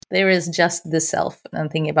There is just the self. And I'm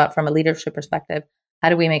thinking about from a leadership perspective, how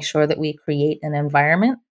do we make sure that we create an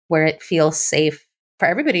environment where it feels safe for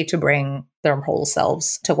everybody to bring their whole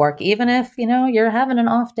selves to work, even if, you're having an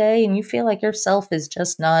off day and you feel like yourself is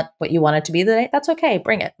just not what you want it to be today. That's okay.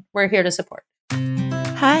 Bring it. We're here to support.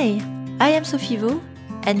 Hi, I am Sophie Vaux,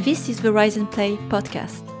 and this is the Rise and Play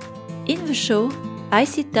podcast. In the show, I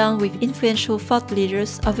sit down with influential thought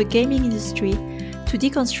leaders of the gaming industry to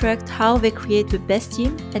deconstruct how they create the best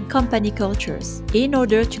team and company cultures in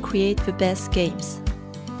order to create the best games.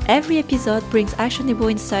 Every episode brings actionable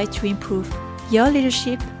insight to improve your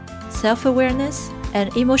leadership, self-awareness,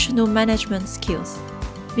 and emotional management skills.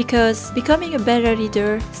 Because becoming a better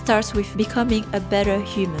leader starts with becoming a better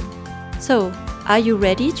human. So, are you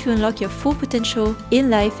ready to unlock your full potential in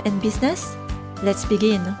life and business? Let's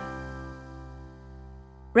begin.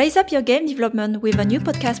 Raise up your game development with a new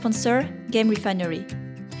podcast sponsor, Game Refinery.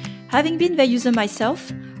 Having been the user myself,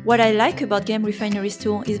 what I like about Game Refinery's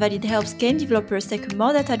tool is that it helps game developers take a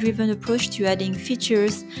more data-driven approach to adding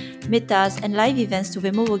features, metas, and live events to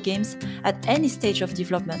their mobile games at any stage of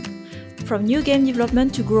development, from new game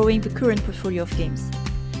development to growing the current portfolio of games.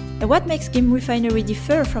 And what makes Game Refinery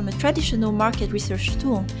differ from a traditional market research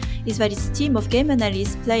tool is that its team of game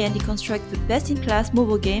analysts play and deconstruct the best-in-class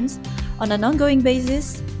mobile games on an ongoing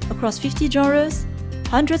basis across 50 genres,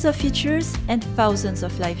 hundreds of features, and thousands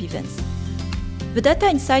of live events. The data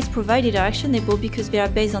insights provided are actionable because they are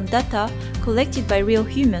based on data collected by real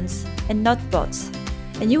humans and not bots.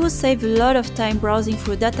 And you will save a lot of time browsing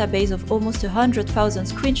through a database of almost 100,000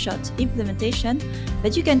 screenshot implementation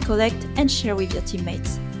that you can collect and share with your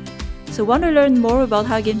teammates. So want to learn more about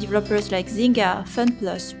how game developers like Zynga,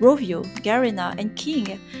 FunPlus, Rovio, Garena, and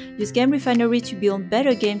King use Game Refinery to build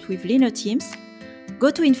better games with leaner teams?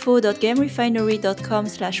 Go to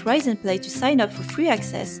info.gamerefinery.com/riseandplay to sign up for free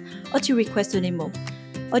access or to request a demo.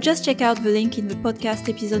 Or just check out the link in the podcast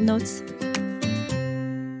episode notes.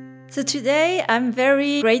 So today I'm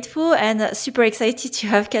very grateful and super excited to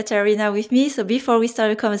have Katarina with me. So before we start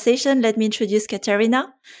the conversation, let me introduce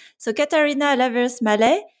Katarina. So Katarina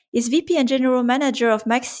Lavers-Mallet is VP and General Manager of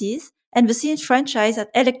Maxis and the Sims franchise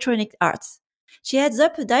at Electronic Arts. She heads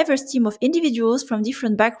up a diverse team of individuals from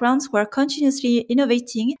different backgrounds who are continuously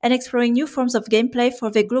innovating and exploring new forms of gameplay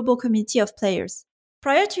for their global community of players.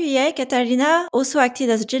 Prior to EA, Katarina also acted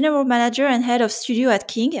as General Manager and Head of Studio at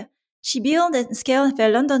King. She built and scaled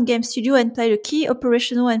their London game studio and played a key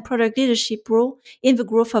operational and product leadership role in the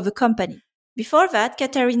growth of the company. Before that,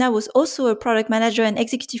 Katarina was also a product manager and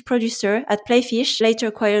executive producer at Playfish, later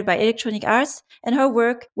acquired by Electronic Arts, and her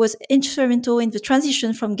work was instrumental in the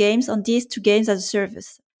transition from games on disc to games as a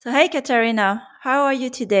service. So hi, Katarina. How are you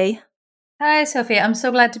today? Hi, Sophie. I'm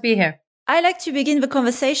so glad to be here. I like to begin the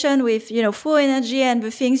conversation with, full energy and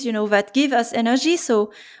the things, that give us energy.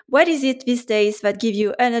 So what is it these days that give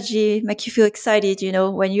you energy, make you feel excited,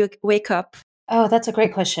 when you wake up? Oh, that's a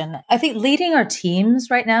great question. I think leading our teams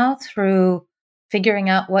right now through figuring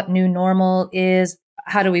out what new normal is,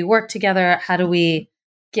 how do we work together? How do we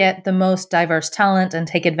get the most diverse talent and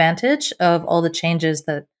take advantage of all the changes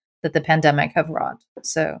that the pandemic have wrought?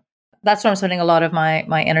 So that's what I'm spending a lot of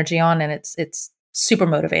my energy on. And it's super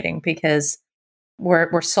motivating because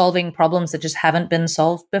we're solving problems that just haven't been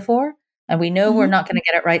solved before. And we know we're not going to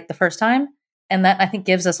get it right the first time. And that, I think,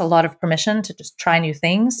 gives us a lot of permission to just try new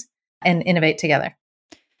things and innovate together.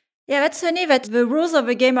 Yeah, that's funny that the rules of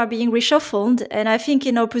the game are being reshuffled. And I think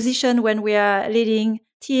in our position when we are leading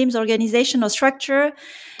teams, organization, or structure,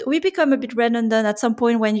 we become a bit redundant at some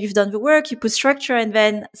point. When you've done the work, you put structure, and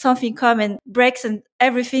then something comes and breaks and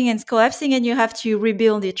everything is collapsing and you have to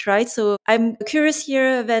rebuild it, right? So I'm curious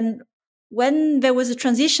here then, when there was a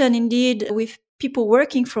transition indeed with people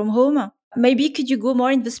working from home, maybe could you go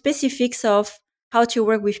more in the specifics of how to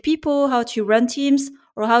work with people, how to run teams,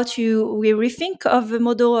 or how to we rethink of the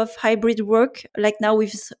model of hybrid work, like now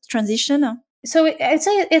with transition? So I'd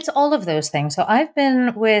say it's all of those things. So I've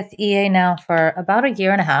been with EA now for about a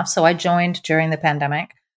year and a half. So I joined during the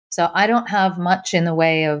pandemic. So I don't have much in the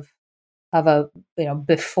way of a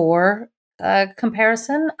before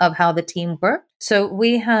comparison of how the team worked. So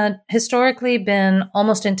we had historically been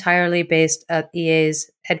almost entirely based at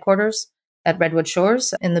EA's headquarters at Redwood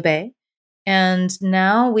Shores in the Bay. And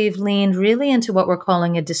now we've leaned really into what we're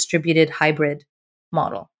calling a distributed hybrid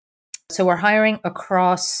model. So we're hiring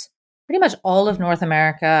across pretty much all of North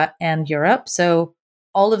America and Europe. So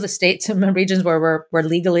all of the states and regions where we're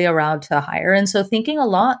legally allowed to hire. And so thinking a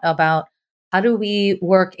lot about how do we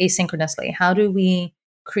work asynchronously? How do we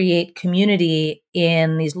create community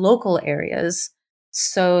in these local areas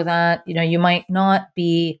so that, you might not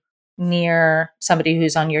be near somebody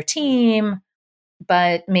who's on your team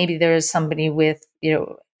but maybe there is somebody with,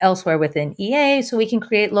 elsewhere within EA, so we can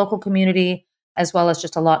create local community as well as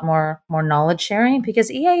just a lot more knowledge sharing, because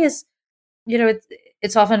EA is,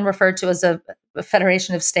 it's often referred to as a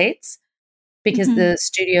federation of states, because Mm-hmm. the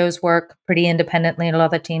studios work pretty independently and a lot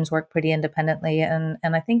of the teams work pretty independently. And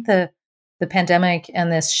I think the pandemic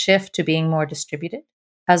and this shift to being more distributed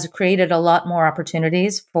has created a lot more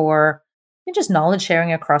opportunities for just knowledge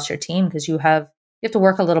sharing across your team, because you have to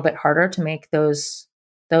work a little bit harder to make those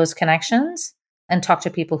connections and talk to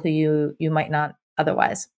people who you might not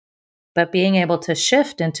otherwise. But being able to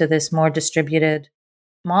shift into this more distributed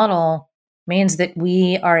model means that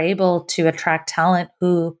we are able to attract talent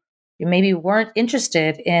who maybe weren't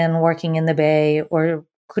interested in working in the Bay or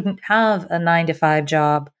couldn't have a 9 to 5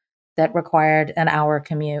 job that required an hour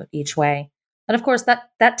commute each way. And of course,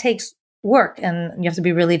 that takes work, and you have to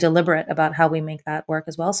be really deliberate about how we make that work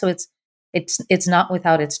as well. So it's not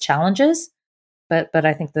without its challenges, but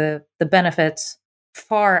I think the benefits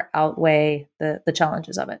far outweigh the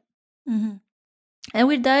challenges of it. Mm-hmm. And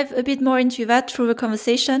we'll dive a bit more into that through the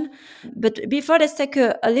conversation. But before, let's take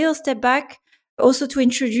a little step back also to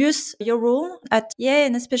introduce your role at EA,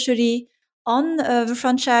 and especially on the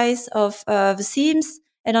franchise of The Sims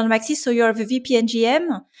and on Maxis. So you're the VP and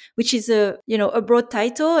GM, which is a broad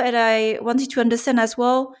title. And I wanted to understand as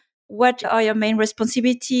well, what are your main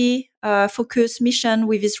responsibility, focus, mission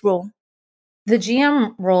with this role? The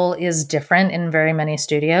GM role is different in very many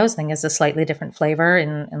studios. I think it's a slightly different flavor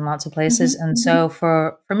in lots of places. Mm-hmm. And so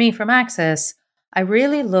for me, for Maxis, I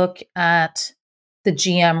really look at the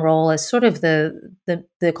GM role as sort of the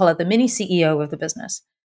they call it the mini CEO of the business.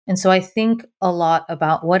 And so I think a lot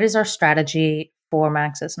about what is our strategy for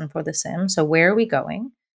Maxis and for The Sims. So where are we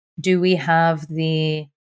going? Do we have the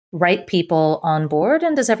right people on board?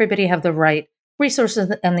 And does everybody have the right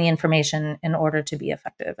resources and the information in order to be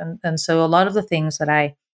effective? And so a lot of the things that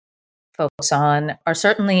I focus on are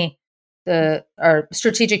certainly our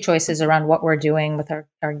strategic choices around what we're doing with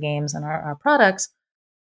our games and our products.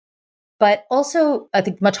 But also, I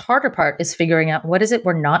think much harder part is figuring out what is it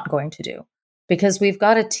we're not going to do, because we've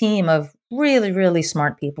got a team of really, really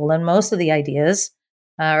smart people, and most of the ideas,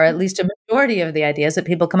 or at least a majority of the ideas that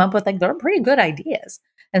people come up with, like, they're pretty good ideas.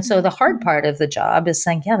 And so the hard part of the job is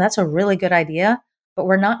saying, yeah, that's a really good idea, but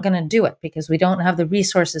we're not going to do it because we don't have the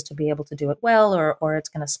resources to be able to do it well, or it's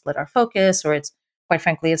going to split our focus, or it's, quite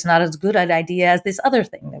frankly, it's not as good an idea as this other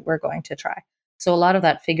thing that we're going to try. So a lot of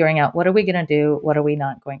that figuring out, what are we going to do? What are we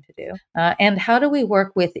not going to do? And how do we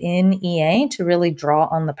work within EA to really draw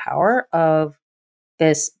on the power of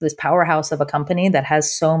this powerhouse of a company that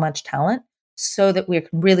has so much talent, so that we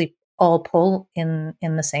can really all pull in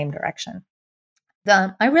the same direction?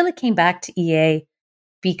 I really came back to EA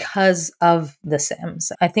because of The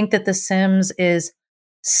Sims. I think that The Sims is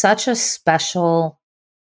such a special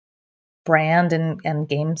brand and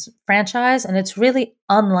games franchise, and it's really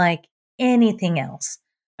unlike anything else.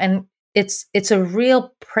 And it's a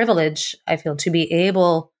real privilege, I feel, to be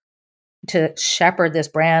able to shepherd this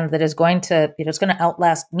brand that is going to, it's going to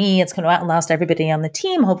outlast me, it's going to outlast everybody on the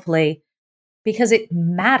team, hopefully, because it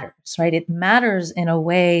matters, right? It matters in a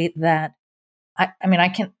way that I mean, I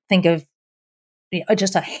can think of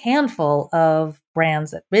just a handful of brands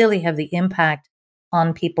that really have the impact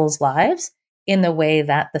on people's lives in the way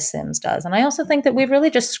that The Sims does. And I also think that we've really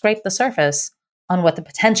just scraped the surface on what the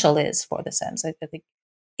potential is for The Sims. I think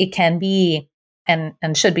it can be, and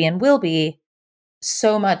should be, and will be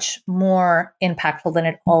so much more impactful than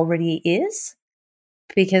it already is,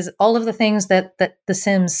 because all of the things that The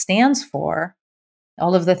Sims stands for,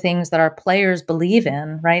 all of the things that our players believe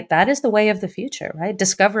in, right? That is the way of the future, right?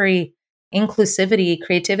 Discovery, inclusivity,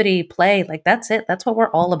 creativity, play, like, that's it. That's what we're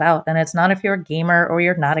all about. And it's not if you're a gamer or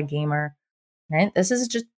you're not a gamer, right? This is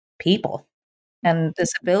just people. And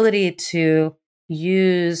this ability to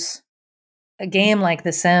use a game like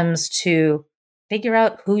The Sims to figure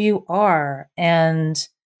out who you are and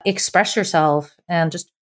express yourself and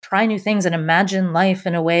just try new things and imagine life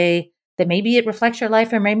in a way that maybe it reflects your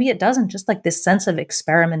life or maybe it doesn't. Just like this sense of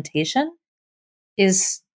experimentation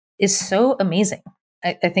is so amazing.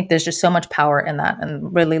 I think there's just so much power in that,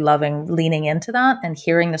 and really loving leaning into that and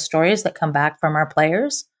hearing the stories that come back from our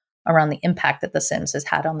players around the impact that The Sims has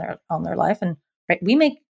had on their life. And right, we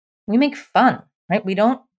make fun, right? We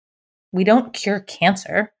don't cure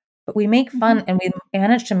cancer, but we make fun, and we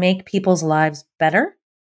manage to make people's lives better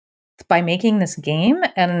by making this game.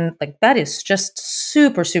 And like, that is just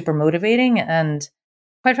super, super motivating, and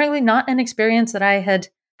quite frankly, not an experience that I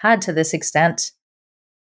had to this extent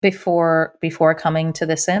before coming to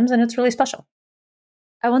The Sims, and it's really special.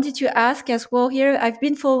 I wanted to ask as well here. I've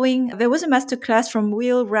been following, there was a masterclass from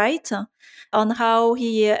Will Wright on how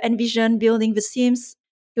he envisioned building The Sims.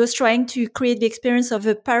 He was trying to create the experience of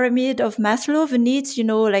a pyramid of Maslow, the needs,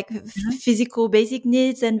 like physical basic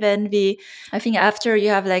needs. And then I think after you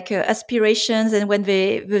have like aspirations, and when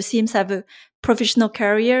the Sims have a professional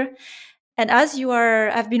career. And as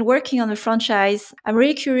I've been working on the franchise, I'm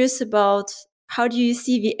really curious about how do you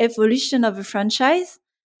see the evolution of a franchise?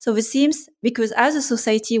 So The Sims, because as a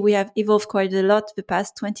society, we have evolved quite a lot the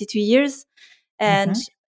past 22 years. And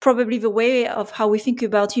probably the way of how we think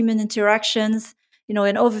about human interactions,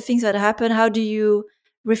 and all the things that happen, how do you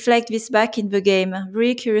reflect this back in the game? I'm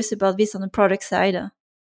really curious about this on the product side.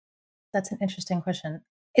 That's an interesting question.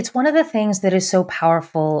 It's one of the things that is so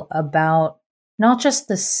powerful about not just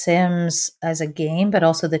The Sims as a game, but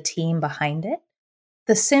also the team behind it.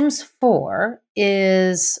 The Sims 4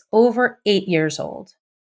 is over 8 years old.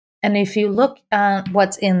 And if you look at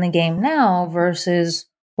what's in the game now versus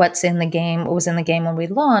what was in the game when we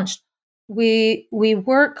launched, we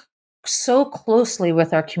work so closely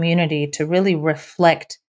with our community to really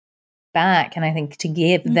reflect back, and I think to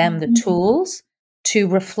give them the tools to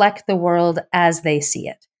reflect the world as they see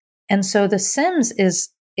it. And so The Sims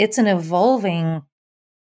it's an evolving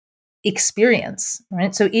experience,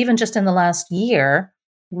 right? So even just in the last year,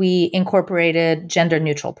 we incorporated gender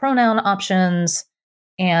neutral pronoun options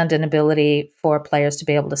and an ability for players to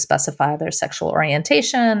be able to specify their sexual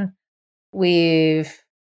orientation. We've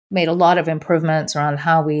made a lot of improvements around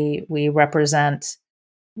how we represent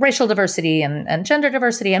racial diversity and gender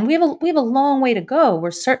diversity. And we have a long way to go.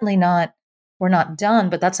 We're not done,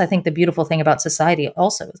 but that's, I think, the beautiful thing about society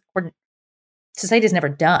also. Society is never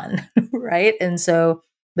done, right? And so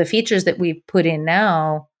the features that we put in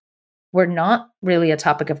now were not really a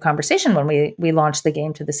topic of conversation when we launched the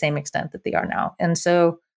game to the same extent that they are now. And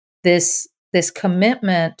so this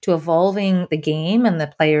commitment to evolving the game and the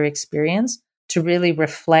player experience to really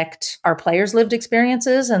reflect our players' lived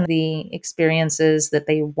experiences and the experiences that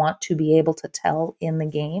they want to be able to tell in the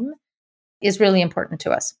game is really important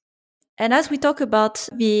to us. And as we talk about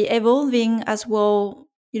the evolving as well,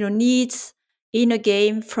 needs in a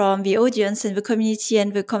game from the audience and the community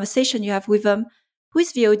and the conversation you have with them, who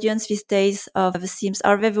is the audience these days of The Sims?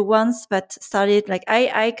 Are they the ones that started, like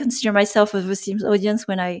I consider myself a The Sims audience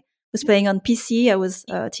when I was playing on PC, I was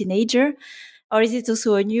a teenager. Or is it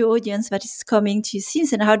also a new audience that is coming to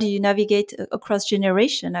Sims? And how do you navigate across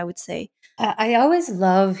generation, I would say? I always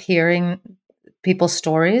love hearing people's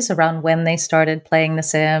stories around when they started playing The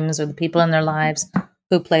Sims or the people in their lives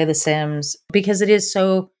who play The Sims, because it is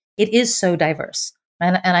so diverse.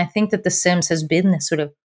 And I think that The Sims has been this sort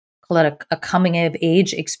of, call it a coming of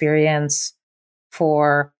age experience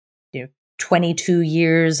for 22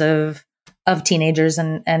 years of teenagers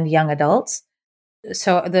and young adults.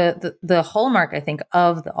 So the hallmark, I think,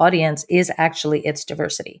 of the audience is actually its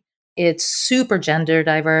diversity. It's super gender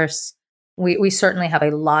diverse. We certainly have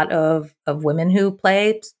a lot of women who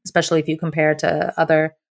play, especially if you compare to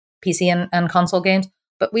other PC and console games.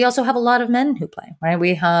 But we also have a lot of men who play, right?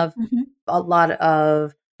 We have a lot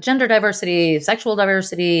of gender diversity, sexual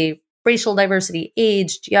diversity, racial diversity,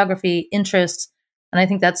 age, geography, interests. And I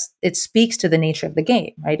think it speaks to the nature of the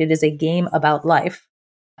game, right? It is a game about life.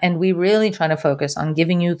 And we really try to focus on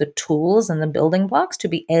giving you the tools and the building blocks to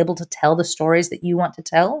be able to tell the stories that you want to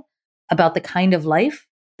tell about the kind of life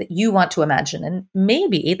that you want to imagine. And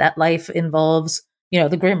maybe that life involves,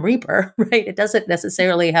 the Grim Reaper, right? It doesn't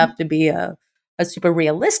necessarily have to be a super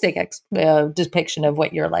realistic depiction of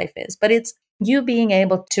what your life is, but it's you being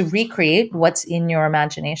able to recreate what's in your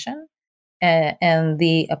imagination. And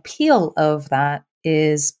the appeal of that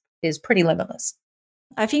is pretty limitless.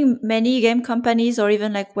 I think many game companies, or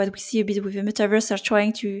even like what we see a bit with the metaverse, are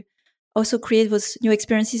trying to also create those new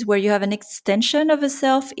experiences where you have an extension of a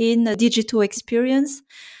self in a digital experience.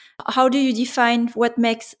 How do you define what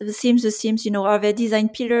makes The Sims The Sims? Are there design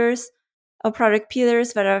pillars or product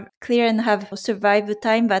pillars that are clear and have survived the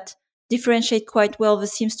time that differentiate quite well The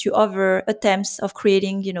Sims to other attempts of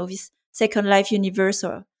creating, this Second Life universe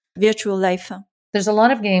or virtual life? There's a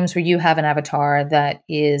lot of games where you have an avatar that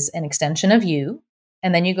is an extension of you,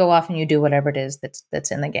 and then you go off and you do whatever it is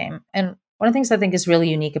that's in the game. And one of the things I think is really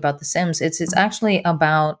unique about The Sims, it's actually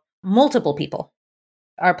about multiple people.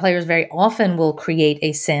 Our players very often will create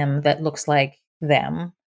a sim that looks like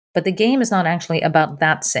them, but the game is not actually about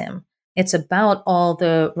that sim. It's about all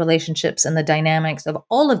the relationships and the dynamics of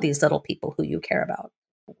all of these little people who you care about.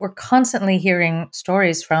 We're constantly hearing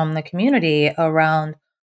stories from the community around,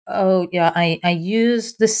 oh yeah, I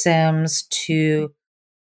used The Sims to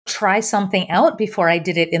try something out before I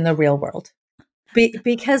did it in the real world.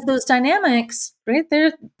 because those dynamics, right?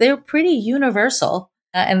 They're pretty universal,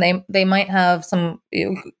 and they might have some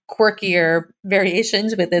quirkier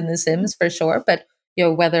variations within The Sims for sure. But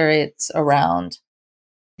whether it's around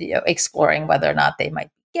exploring whether or not they might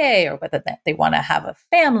be gay, or whether they want to have a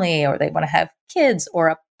family, or they want to have kids, or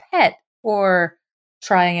a pet, or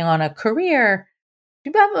trying on a career.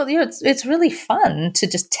 It's really fun to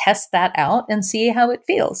just test that out and see how it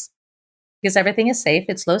feels, because everything is safe.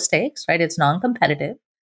 It's low stakes, right? It's non-competitive.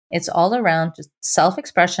 It's all around just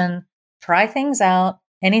self-expression, try things out,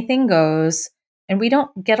 anything goes. And we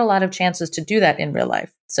don't get a lot of chances to do that in real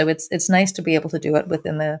life. So it's nice to be able to do it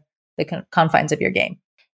within the confines of your game.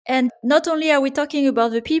 And not only are we talking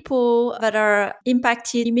about the people that are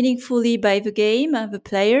impacted meaningfully by the game, the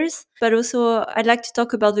players, but also I'd like to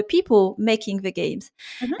talk about the people making the games.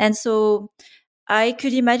 Mm-hmm. And so I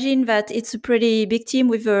could imagine that it's a pretty big team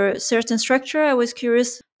with a certain structure. I was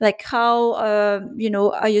curious, like how,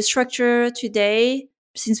 are you structured today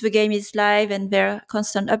since the game is live and there are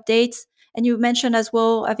constant updates? And you mentioned as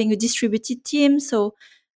well having a distributed team. So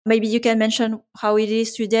maybe you can mention how it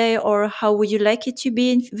is today, or how would you like it to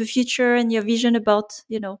be in the future, and your vision about,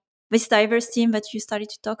 this diverse team that you started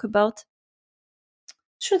to talk about.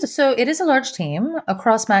 Sure. So it is a large team.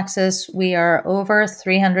 Across Maxis, we are over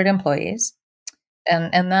 300 employees,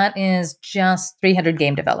 and that is just 300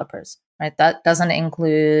 game developers, right? That doesn't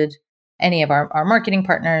include any of our marketing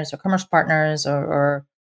partners or commercial partners, or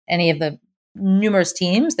any of the numerous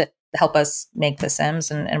teams that help us make The Sims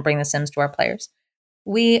and bring The Sims to our players.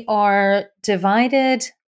 We are divided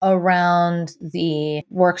around the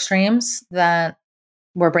work streams that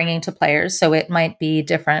we're bringing to players. So it might be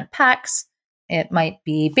different packs. It might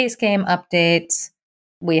be base game updates.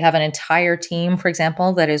 We have an entire team, for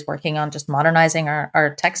example, that is working on just modernizing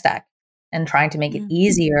our tech stack and trying to make it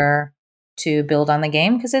easier to build on the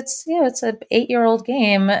game, because it's an 8-year-old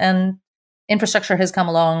game and infrastructure has come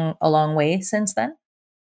a long way since then.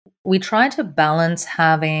 We try to balance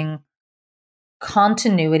having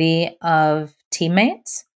continuity of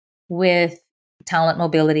teammates with talent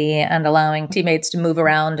mobility and allowing teammates to move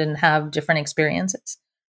around and have different experiences,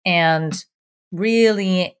 and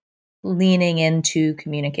really leaning into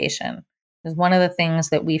communication. Because one of the things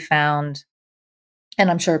that we found, and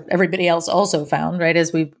I'm sure everybody else also found, right,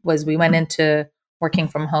 as we went into working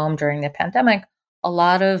from home during the pandemic, a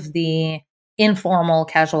lot of the informal,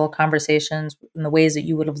 casual conversations and the ways that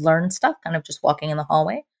you would have learned stuff, kind of just walking in the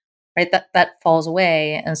hallway, right? That falls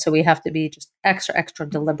away. And so we have to be just extra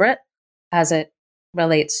deliberate as it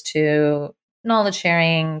relates to knowledge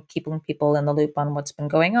sharing, keeping people in the loop on what's been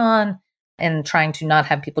going on, and trying to not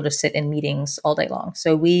have people just sit in meetings all day long.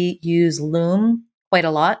 So we use Loom quite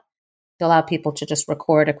a lot to allow people to just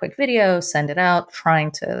record a quick video, send it out,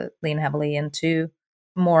 trying to lean heavily into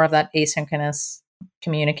more of that asynchronous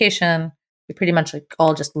communication. We pretty much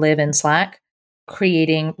all just live in Slack,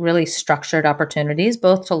 creating really structured opportunities,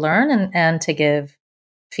 both to learn and to give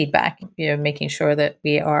feedback, making sure that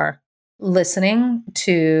we are listening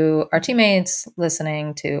to our teammates,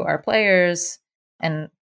 listening to our players, and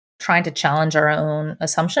trying to challenge our own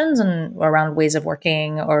assumptions and around ways of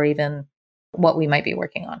working, or even what we might be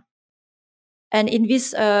working on. And in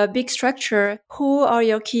this big structure, who are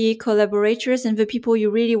your key collaborators and the people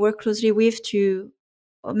you really work closely with to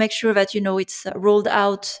make sure that, it's rolled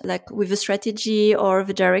out, like with a strategy or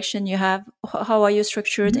the direction you have? How are you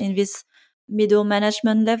structured in this middle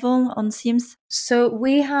management level on Sims? So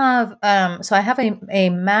we have, I have a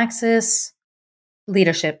Maxis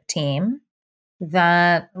leadership team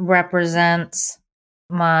that represents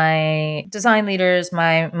my design leaders,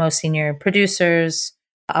 my most senior producers,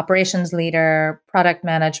 operations leader, product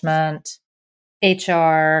management,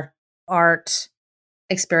 HR, art,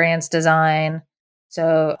 experience design,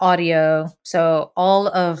 so audio, so all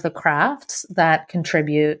of the crafts that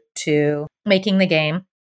contribute to making the game.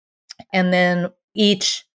 And then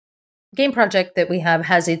each game project that we have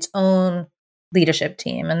has its own leadership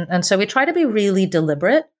team. And so we try to be really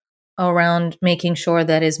deliberate around making sure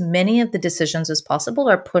that as many of the decisions as possible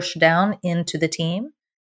are pushed down into the team,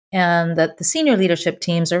 and that the senior leadership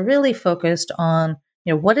teams are really focused on,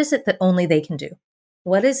 what is it that only they can do?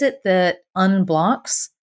 What is it that unblocks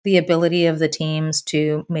the ability of the teams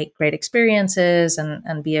to make great experiences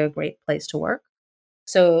and be a great place to work?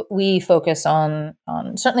 So we focus on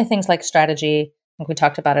certainly things like strategy, like we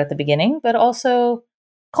talked about at the beginning, but also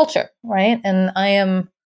culture, right? And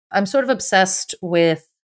I'm sort of obsessed with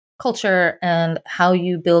culture and how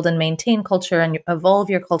you build and maintain culture and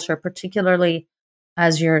evolve your culture, particularly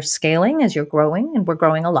as you're scaling, as you're growing, and we're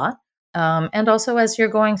growing a lot, and also as you're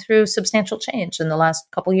going through substantial change. In the last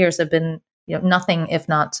couple of years have been nothing if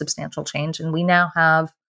not substantial change. And we now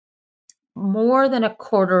have more than a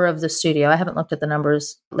quarter of the studio. I haven't looked at the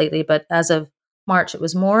numbers lately, but as of March, it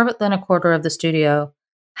was more than a quarter of the studio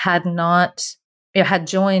had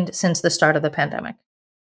joined since the start of the pandemic.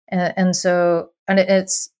 And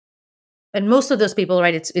most of those people,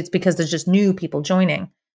 right, it's because there's just new people joining.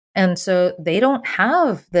 And so they don't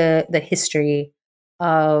have the history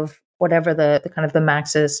of whatever the kind of the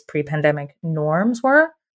Maxis pre-pandemic norms were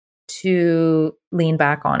to lean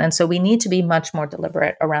back on. And so we need to be much more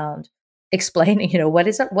deliberate around explaining, what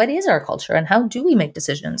is our culture and how do we make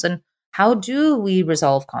decisions and how do we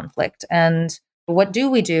resolve conflict and what do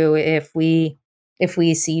we do if we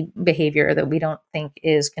see behavior that we don't think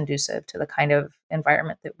is conducive to the kind of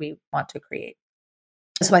environment that we want to create.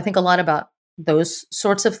 So I think a lot about those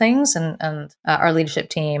sorts of things, and our leadership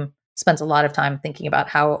team spends a lot of time thinking about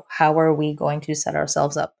how are we going to set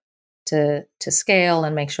ourselves up to scale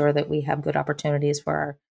and make sure that we have good opportunities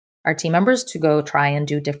for our team members to go try and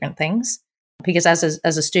do different things. Because as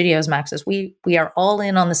a studio, as Maxis, we are all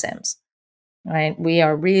in on The Sims, right? We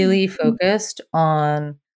are really focused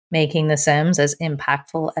on making The Sims as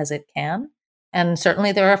impactful as it can. And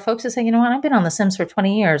certainly there are folks that say, I've been on The Sims for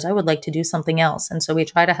 20 years. I would like to do something else. And so we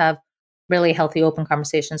try to have really healthy, open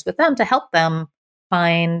conversations with them to help them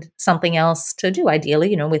find something else to do,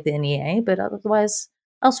 ideally, within EA, but otherwise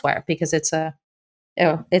elsewhere, because it's a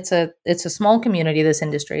small community, this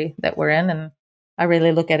industry that we're in. And I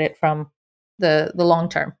really look at it from the long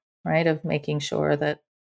term, right, of making sure that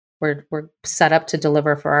we're set up to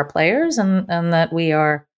deliver for our players and that we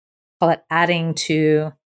are, call it, adding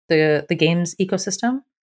to the games ecosystem.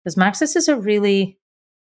 Because Maxis is a really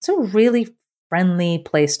friendly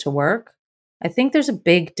place to work. I think there's a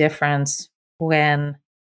big difference when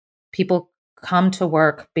people come to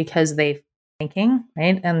work because they're thinking,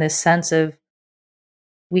 right? And this sense of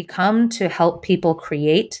we come to help people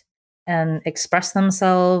create and express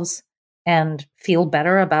themselves and feel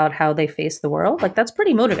better about how they face the world. Like, that's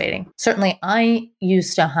pretty motivating. Certainly, I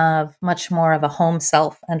used to have much more of a home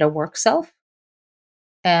self and a work self.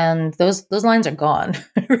 And those lines are gone,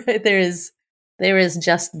 right? There is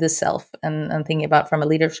just the self and thinking about from a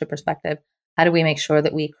leadership perspective, how do we make sure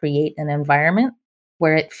that we create an environment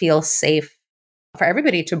where it feels safe for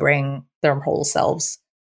everybody to bring their whole selves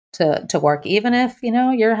to work, even if,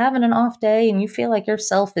 you're having an off day and you feel like your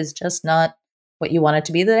self is just not what you want it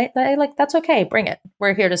to be that day, like, that's okay. Bring it.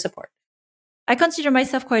 We're here to support. I consider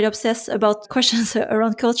myself quite obsessed about questions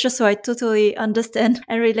around culture, so I totally understand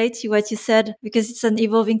and relate to what you said, because it's an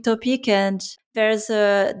evolving topic and there's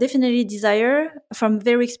definitely desire from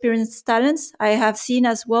very experienced talents I have seen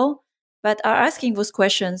as well, but are asking those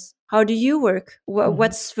questions. How do you work?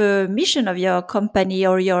 What's the mission of your company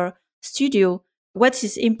or your studio? What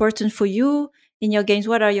is important for you in your games?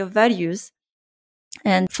 What are your values?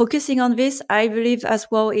 And focusing on this, I believe as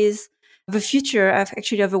well, is the future of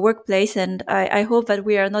the workplace. And I hope that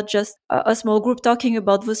we are not just a small group talking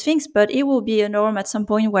about those things, but it will be a norm at some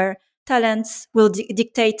point where talents will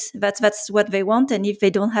dictate that that's what they want. And if they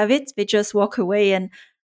don't have it, they just walk away and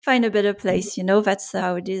find a better place. That's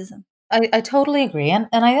how it is. I totally agree. And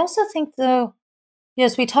I also think, though,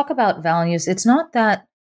 yes, we talk about values. It's not that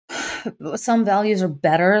some values are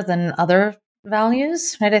better than other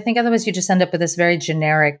values, right? I think otherwise you just end up with this very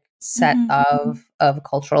generic set of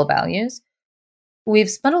cultural values. We've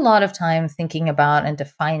spent a lot of time thinking about and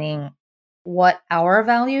defining what our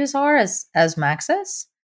values are as Maxis,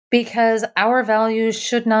 because our values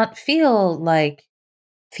should not feel like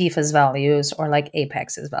FIFA's values or like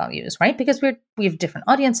Apex's values, right? Because we have different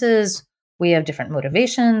audiences, we have different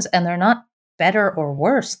motivations, and they're not better or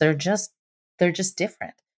worse. They're just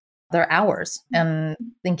different. They're ours. And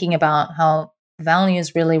thinking about how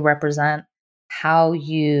values really represent how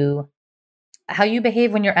you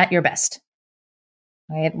behave when you're at your best,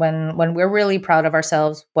 right? When we're really proud of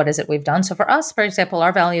ourselves, what is it we've done? So for us, for example,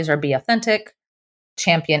 our values are be authentic,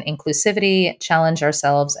 champion inclusivity, challenge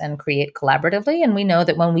ourselves, and create collaboratively. And we know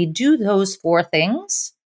that when we do those 4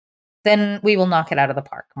 things, then we will knock it out of the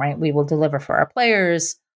park, right? We will deliver for our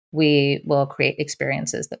players. We will create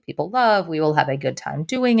experiences that people love. We will have a good time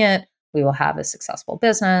doing it. We will have a successful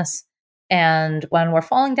business. And when we're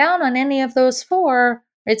falling down on any of those 4,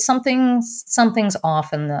 it's something's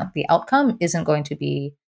off, and the outcome isn't going to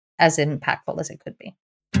be as impactful as it could be.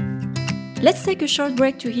 Let's take a short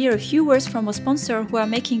break to hear a few words from our sponsor who are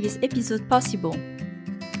making this episode possible.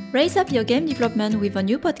 Raise up your game development with a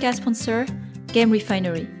new podcast sponsor, Game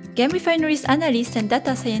Refinery. Game Refinery's analysts and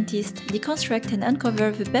data scientists deconstruct and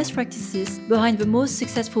uncover the best practices behind the most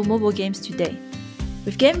successful mobile games today.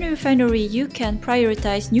 With Game Refinery, you can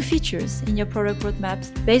prioritize new features in your product roadmaps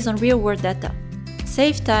based on real-world data.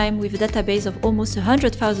 Save time with a database of almost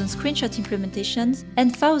 100,000 screenshot implementations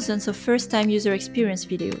and thousands of first-time user experience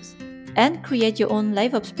videos. And create your own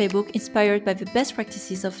LiveOps playbook inspired by the best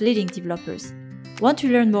practices of leading developers. Want to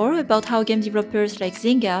learn more about how game developers like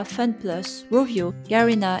Zynga, FunPlus, Rovio,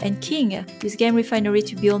 Garena, and King use Game Refinery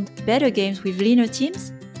to build better games with leaner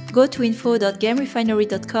teams? Go to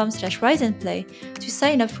info.gamerefinery.com/riseandplay to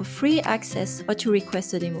sign up for free access or to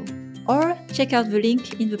request a demo. Or check out the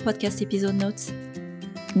link in the podcast episode notes.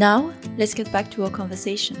 Now, let's get back to our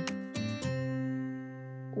conversation.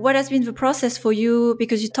 What has been the process for you?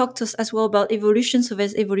 Because you talked to us as well about evolution. So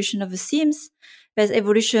there's evolution of the themes, there's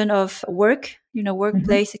evolution of work,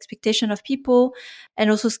 workplace expectation of people, and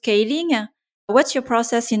also scaling. What's your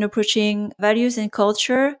process in approaching values and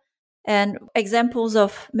culture, and examples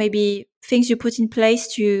of maybe things you put in place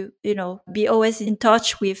to, be always in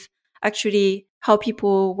touch with actually how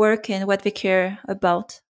people work and what they care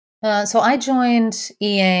about? So I joined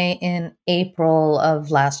EA in April of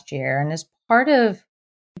last year, and as part of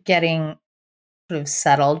getting sort of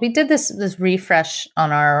settled, we did this refresh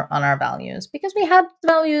on our values, because we had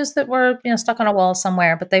values that were stuck on a wall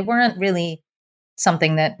somewhere, but they weren't really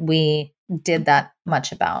something that we did that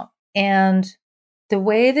much about. And the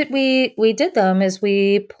way that we did them is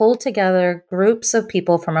we pulled together groups of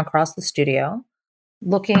people from across the studio,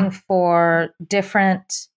 looking for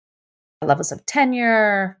different levels of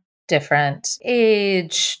tenure, different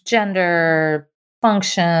age, gender,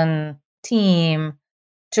 function, team,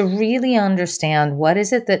 to really understand what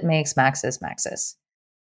is it that makes Maxis Maxis.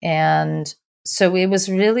 And so it was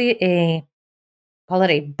really call it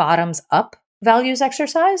a bottoms up values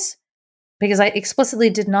exercise, because I explicitly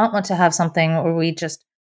did not want to have something where we just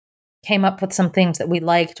came up with some things that we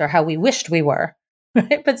liked or how we wished we were,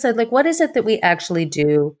 right? But said, what is it that we actually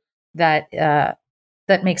do that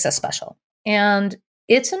makes us special? And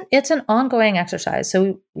it's an ongoing exercise.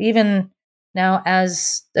 So even now,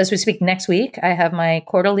 as we speak, next week, I have my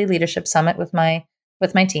quarterly leadership summit with my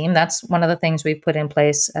team. That's one of the things we've put in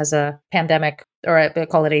place as a pandemic, or I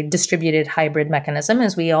call it a distributed hybrid mechanism,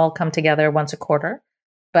 is we all come together once a quarter.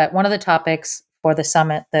 But one of the topics for the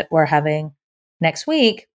summit that we're having next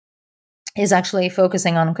week is actually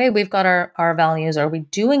focusing on, okay, we've got our values. Are we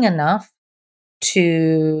doing enough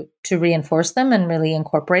to reinforce them and really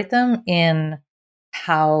incorporate them in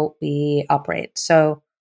how we operate? So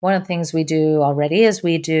one of the things we do already is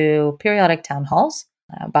we do periodic town halls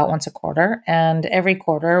about once a quarter. And every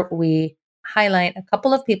quarter we highlight a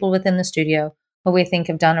couple of people within the studio who we think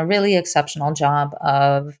have done a really exceptional job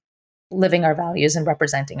of living our values and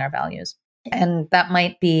representing our values. And that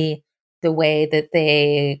might be the way that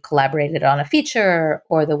they collaborated on a feature,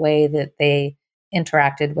 or the way that they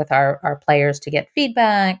interacted with our players to get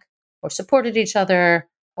feedback, or supported each other,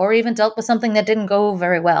 or even dealt with something that didn't go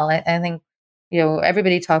very well. I think,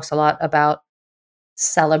 everybody talks a lot about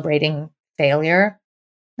celebrating failure.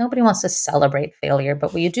 Nobody wants to celebrate failure,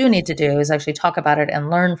 but what you do need to do is actually talk about it and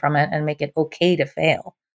learn from it and make it okay to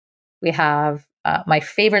fail. We have my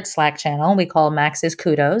favorite Slack channel we call Max's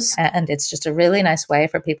Kudos, and it's just a really nice way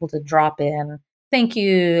for people to drop in thank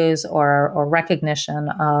yous or recognition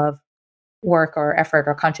of work or effort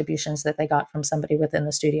or contributions that they got from somebody within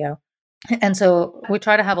the studio. And so we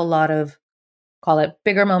try to have a lot of, call it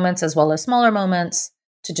bigger moments as well as smaller moments,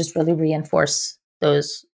 to just really reinforce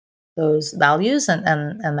those values and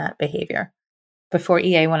that behavior. Before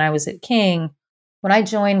EA, when I was at King, when I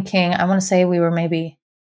joined King, I want to say we were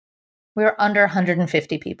under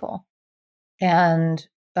 150 people. And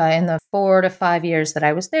in the 4 to 5 years that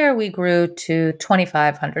I was there, we grew to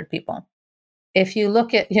 2,500 people. If you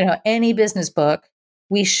look at, any business book,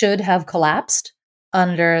 we should have collapsed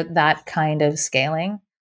under that kind of scaling.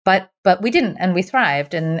 But we didn't, and we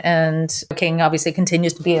thrived. And King obviously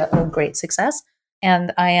continues to be a great success.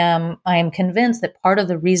 And I am convinced that part of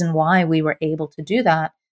the reason why we were able to do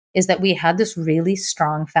that is that we had this really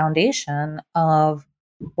strong foundation of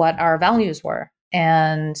what our values were,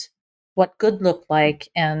 and what good looked like,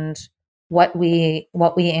 and what we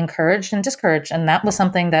encouraged and discouraged. And that was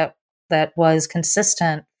something that was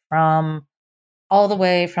consistent from all the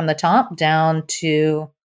way from the top down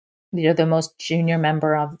to the most junior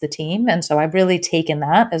member of the team. And so I've really taken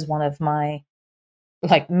that as one of my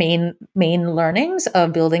main learnings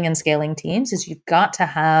of building and scaling teams, is you've got to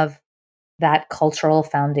have that cultural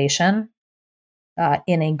foundation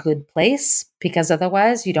in a good place, because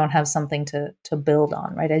otherwise you don't have something to build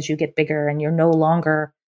on, right? As you get bigger and you're no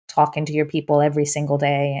longer talking to your people every single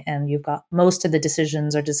day, and you've got most of the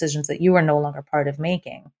decisions that you are no longer part of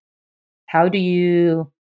making. How do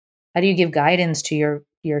you How do you give guidance to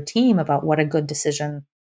your team about what a good decision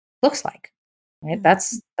looks like? Right?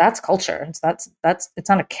 That's culture. It's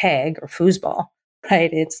not a keg or foosball, right?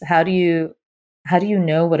 It's how do you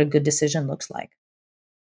know what a good decision looks like?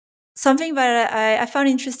 Something that I found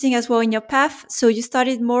interesting as well in your path. So you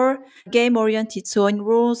started more game oriented. So in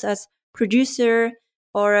roles as producer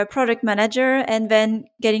or a product manager, and then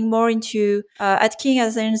getting more into at King,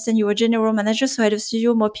 as I understand, you were general manager, so head of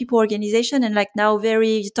studio, more people organization, and like now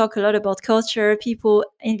you talk a lot about culture, people.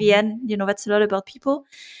 In the end, that's a lot about people.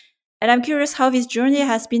 And I'm curious how this journey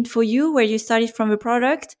has been for you, where you started from a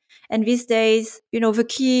product. And these days, the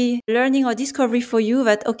key learning or discovery for you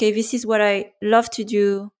that, okay, this is what I love to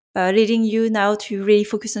do, leading you now to really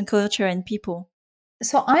focus on culture and people.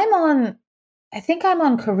 So I think I'm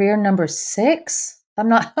on career number 6. I'm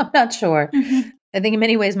not sure. I think in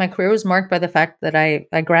many ways my career was marked by the fact that I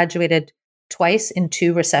graduated twice in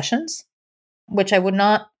 2 recessions, which I would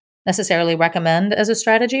not necessarily recommend as a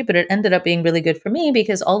strategy, but it ended up being really good for me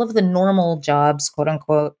because all of the normal jobs, quote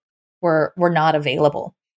unquote, were not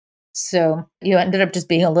available. So you ended up just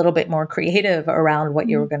being a little bit more creative around what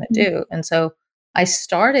you were going to do. And so I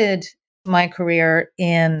started my career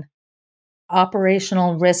in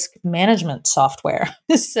operational risk management software.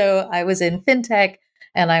 So I was in fintech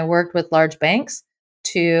and I worked with large banks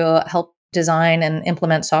to help design and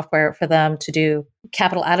implement software for them to do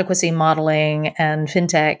capital adequacy modeling and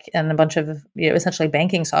fintech and a bunch of essentially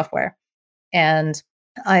banking software. And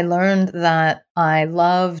I learned that I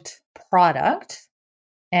loved product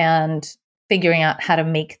and figuring out how to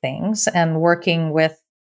make things and working with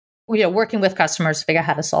customers to figure out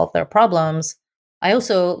how to solve their problems. I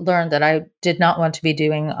also learned that I did not want to be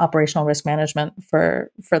doing operational risk management for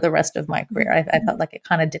the rest of my career. I felt like it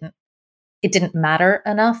kind of didn't matter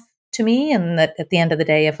enough to me, and that at the end of the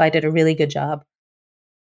day, if I did a really good job,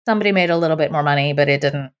 somebody made a little bit more money, but it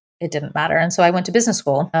didn't matter. And so I went to business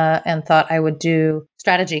school and thought I would do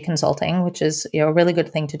strategy consulting, which is a really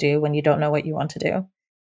good thing to do when you don't know what you want to do,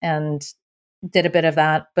 and did a bit of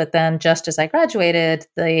that. But then just as I graduated,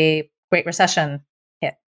 the Great Recession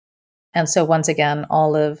hit. And so once again,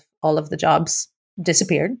 all of the jobs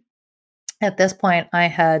disappeared. At this point, I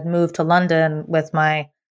had moved to London with my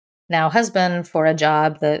now husband for a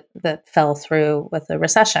job that fell through with the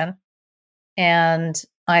recession. And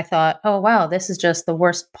I thought, oh, wow, this is just the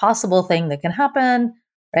worst possible thing that can happen,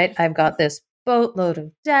 right? I've got this boatload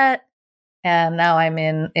of debt, and now I'm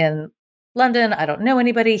in London. I don't know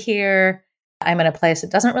anybody here. I'm in a place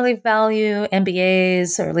that doesn't really value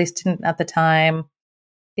MBAs, or at least didn't at the time.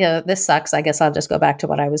 This sucks. I guess I'll just go back to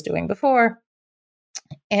what I was doing before.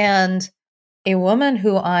 And a woman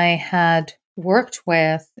who I had worked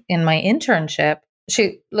with in my internship,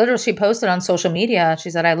 she posted on social media.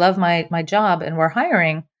 She said, I love my job and we're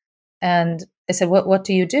hiring. And I said, what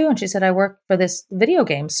do you do? And she said, I work for this video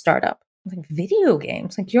game startup. I'm like, video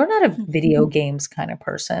games? Like, you're not a video games kind of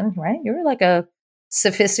person, right? You're like a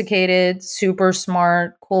sophisticated, super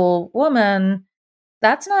smart, cool woman.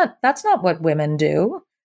 That's not what women do.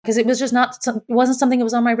 Because it was just it wasn't something that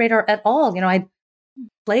was on my radar at all. I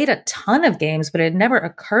played a ton of games, but it never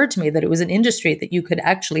occurred to me that it was an industry that you could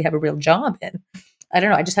actually have a real job in. I don't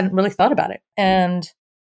know. I just hadn't really thought about it. And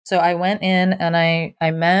so I went in and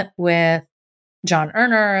I met with John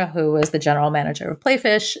Erner, who was the general manager of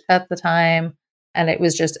Playfish at the time. And it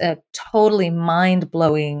was just a totally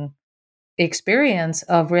mind-blowing experience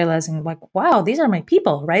of realizing, like, wow, these are my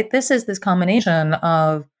people, right? This is this combination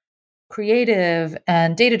of creative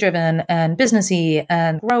and data-driven and businessy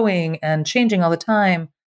and growing and changing all the time.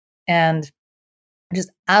 And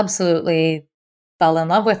just absolutely fell in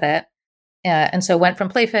love with it. And so went from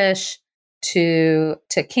Playfish to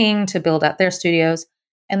King to build out their studios.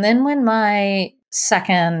 And then when my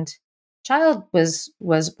second child was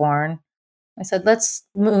born, I said, let's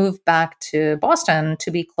move back to Boston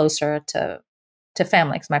to be closer to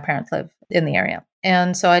family, because my parents live in the area.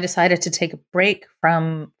 And so I decided to take a break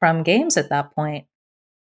from games at that point,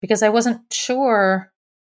 because I wasn't sure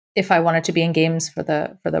if I wanted to be in games for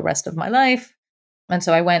the rest of my life. And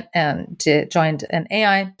so I went and joined an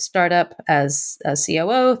AI startup as a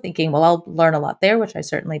COO, thinking, well, I'll learn a lot there, which I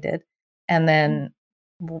certainly did. And then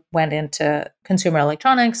went into consumer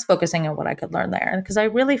electronics, focusing on what I could learn there. Because I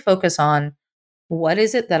really focus on what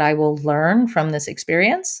is it that I will learn from this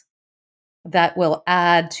experience that will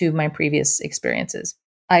add to my previous experiences.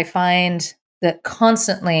 I find that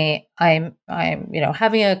constantly I'm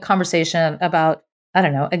having a conversation about, I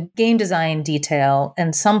don't know, a game design detail,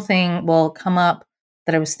 and something will come up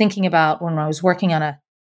that I was thinking about when I was working on a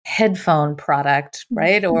headphone product,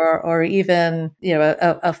 right? Or even,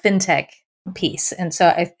 a fintech piece. And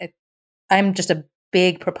so I'm just a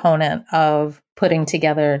big proponent of putting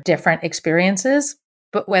together different experiences,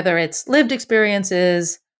 but whether it's lived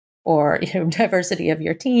experiences or diversity of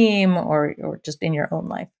your team or just in your own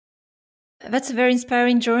life. That's a very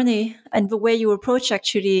inspiring journey, and the way you approach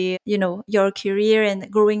actually, your career and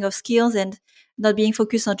growing of skills, and not being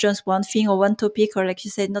focused on just one thing or one topic, or like you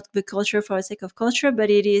said, not the culture for the sake of culture, but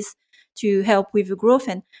it is to help with the growth.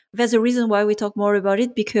 And that's the reason why we talk more about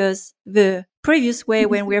it, because the previous way,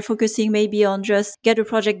 when we're focusing maybe on just get a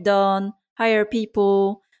project done, hire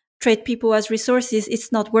people, treat people as resources,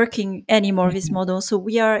 it's not working anymore, this model. So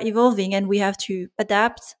we are evolving and we have to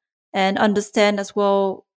adapt and understand as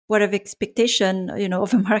well what of expectation,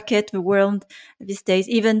 of the market, the world these days.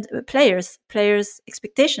 Even players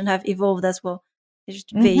expectation have evolved as well.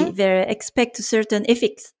 They expect a certain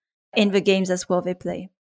ethics in the games as well they play.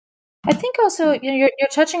 I think also you're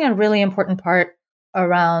touching on a really important part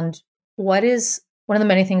around what is one of the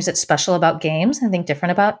many things that's special about games. I think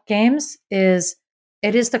different about games is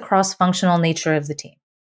it is the cross-functional nature of the team.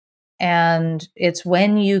 And it's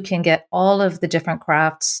when you can get all of the different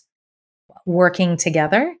crafts working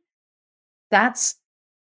together, that's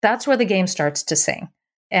where the game starts to sing.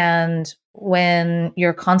 And when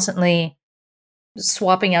you're constantly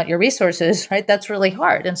swapping out your resources, right, that's really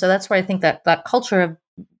hard. And so that's where I think that culture of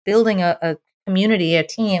building a community, a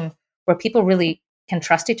team where people really can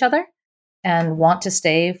trust each other and want to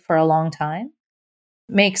stay for a long time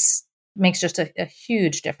makes just a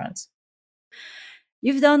huge difference.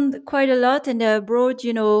 You've done quite a lot and broad,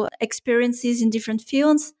 experiences in different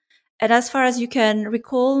fields. And as far as you can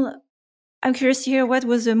recall, I'm curious to hear what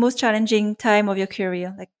was the most challenging time of your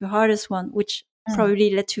career, like the hardest one, which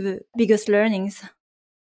probably led to the biggest learnings.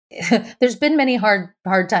 There's been many hard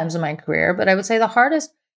times in my career, but I would say the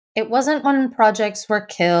hardest, it wasn't when projects were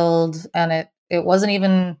killed, and it wasn't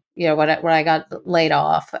even, when I got laid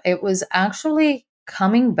off. It was actually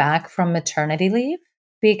coming back from maternity leave,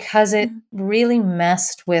 because it really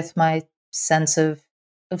messed with my sense of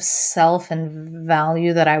self and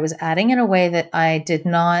value that I was adding in a way that I did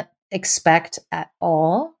not expect at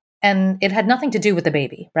all. And it had nothing to do with the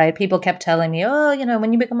baby, right? People kept telling me, oh,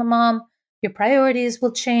 when you become a mom, your priorities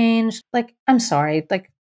will change. Like, I'm sorry.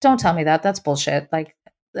 Like, don't tell me that. That's bullshit. Like,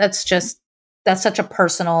 that's such a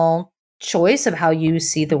personal choice of how you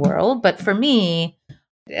see the world. But for me,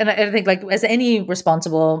 and I think, like, as any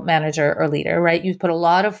responsible manager or leader, right, you put a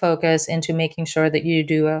lot of focus into making sure that you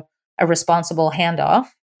do a responsible handoff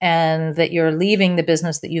and that you're leaving the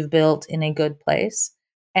business that you've built in a good place.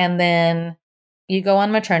 And then you go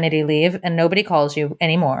on maternity leave and nobody calls you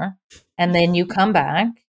anymore. And then you come back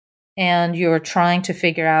and you're trying to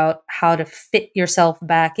figure out how to fit yourself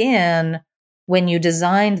back in when you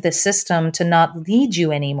designed the system to not lead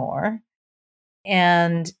you anymore.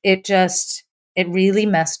 And it really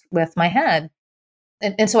messed with my head.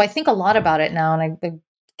 And so I think a lot about it now, and I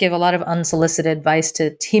give a lot of unsolicited advice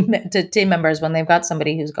to team members when they've got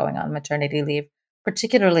somebody who's going on maternity leave,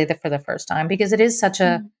 particularly for the first time, because it is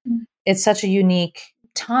it's such a unique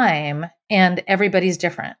time and everybody's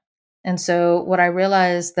different. And so what I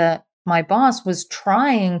realized that my boss was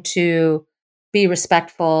trying to be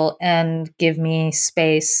respectful and give me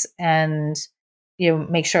space and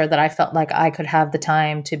make sure that I felt like I could have the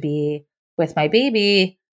time to be with my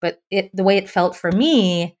baby. But the way it felt for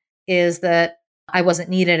me is that I wasn't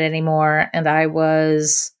needed anymore, and I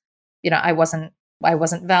was, I wasn't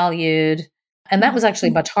valued, and that was actually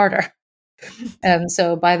much harder. And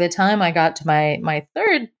so by the time I got to my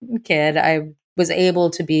third kid, I was able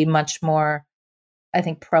to be much more, I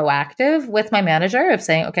think, proactive with my manager of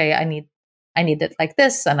saying, okay, I need it like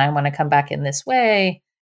this, and I want to come back in this way.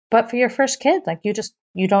 But for your first kid, like,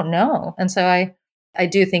 you don't know. And so I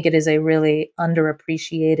do think it is a really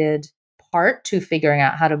underappreciated part to figuring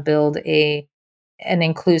out how to build an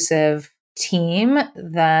inclusive team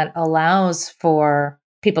that allows for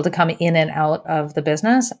people to come in and out of the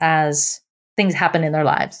business as things happen in their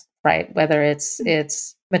lives, right? Whether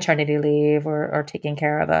it's maternity leave or taking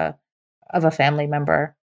care of a family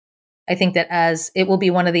member. I think that as it will be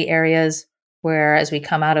one of the areas where, as we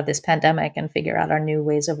come out of this pandemic and figure out our new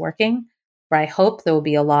ways of working, where I hope there will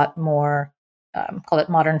be a lot more, call it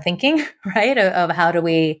modern thinking, right? Of how do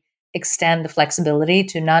we extend the flexibility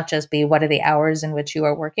to not just be what are the hours in which you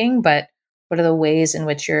are working, but what are the ways in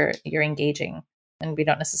which you're engaging. And we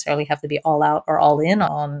don't necessarily have to be all out or all in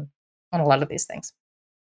on a lot of these things.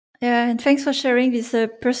 Yeah, and thanks for sharing this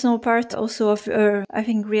personal part also of, I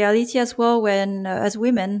think, reality as well. When as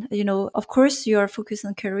women, of course, you are focused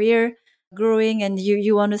on career, growing, and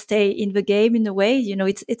you want to stay in the game in a way.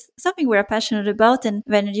 It's something we're passionate about. And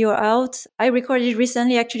when you're out, I recorded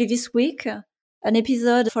recently, actually this week, an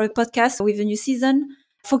episode for a podcast with a new season,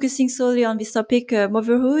 focusing solely on this topic,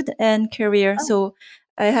 motherhood and career. Oh. So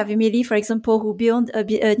I have Emily, for example, who built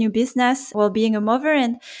a new business while being a mother,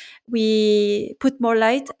 and we put more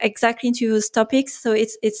light exactly into those topics. So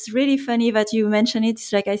it's really funny that you mention it.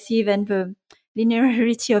 It's like I see even the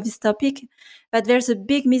linearity of this topic, but there's a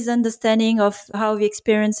big misunderstanding of how the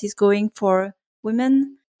experience is going for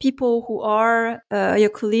women. People who are your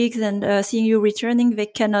colleagues and seeing you returning, they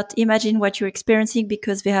cannot imagine what you're experiencing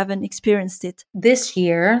because they haven't experienced it. This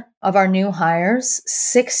year, of our new hires,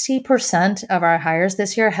 60% of our hires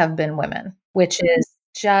this year have been women, which is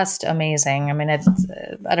just amazing. I mean, it's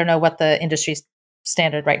I don't know what the industry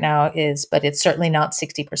standard right now is, but it's certainly not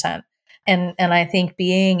 60%. And I think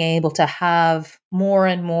being able to have more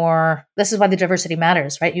and more, this is why the diversity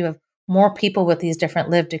matters, right? You have more people with these different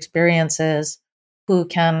lived experiences who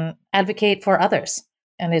can advocate for others.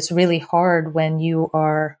 And it's really hard when you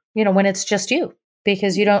are, when it's just you,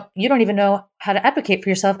 because you don't even know how to advocate for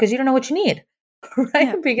yourself because you don't know what you need, right?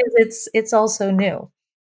 Yeah. Because it's also new.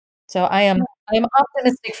 So I am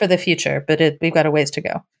optimistic for the future, but we've got a ways to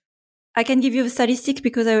go. I can give you a statistic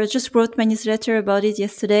because I just wrote my newsletter about it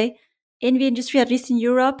yesterday. In the industry, at least in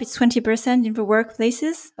Europe, it's 20% in the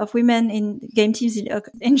workplaces of women in game teams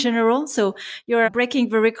in general. So you're breaking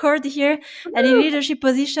the record here. Woo! And in leadership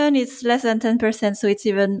position, it's less than 10%. So it's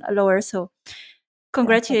even lower. So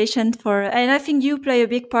congratulations and I think you play a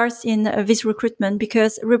big part in this recruitment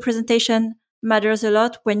because representation matters a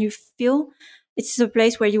lot. When you feel it's a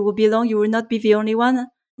place where you will belong, you will not be the only one.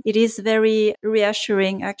 It is very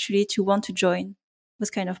reassuring actually to want to join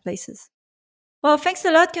those kind of places. Well, thanks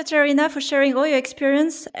a lot, Katarina, for sharing all your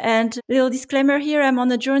experience. And little disclaimer here, I'm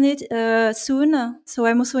on a journey soon. So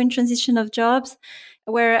I'm also in transition of jobs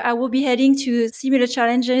where I will be heading to similar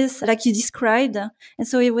challenges like you described. And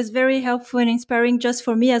so it was very helpful and inspiring just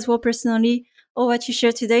for me as well personally, all what you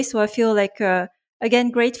shared today. So I feel like, again,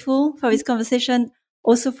 grateful for this conversation,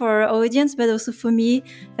 also for our audience, but also for me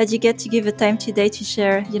that you get to give the time today to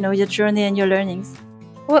share, your journey and your learnings.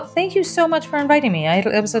 Well, thank you so much for inviting me.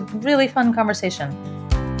 It was a really fun conversation.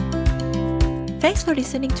 Thanks for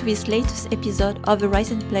listening to this latest episode of the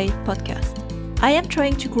Rise and Play podcast. I am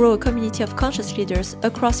trying to grow a community of conscious leaders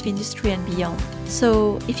across the industry and beyond.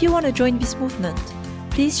 So if you want to join this movement,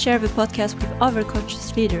 please share the podcast with other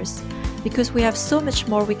conscious leaders because we have so much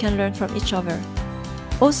more we can learn from each other.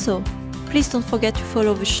 Also, please don't forget to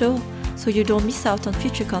follow the show so you don't miss out on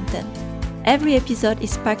future content. Every episode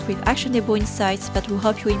is packed with actionable insights that will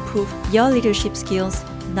help you improve your leadership skills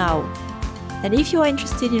now. And if you are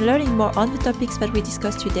interested in learning more on the topics that we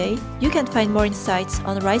discussed today, you can find more insights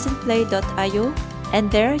on riseandplay.io,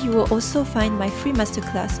 and there you will also find my free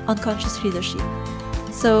masterclass on conscious leadership.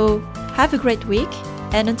 So have a great week,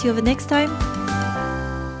 and until the next time,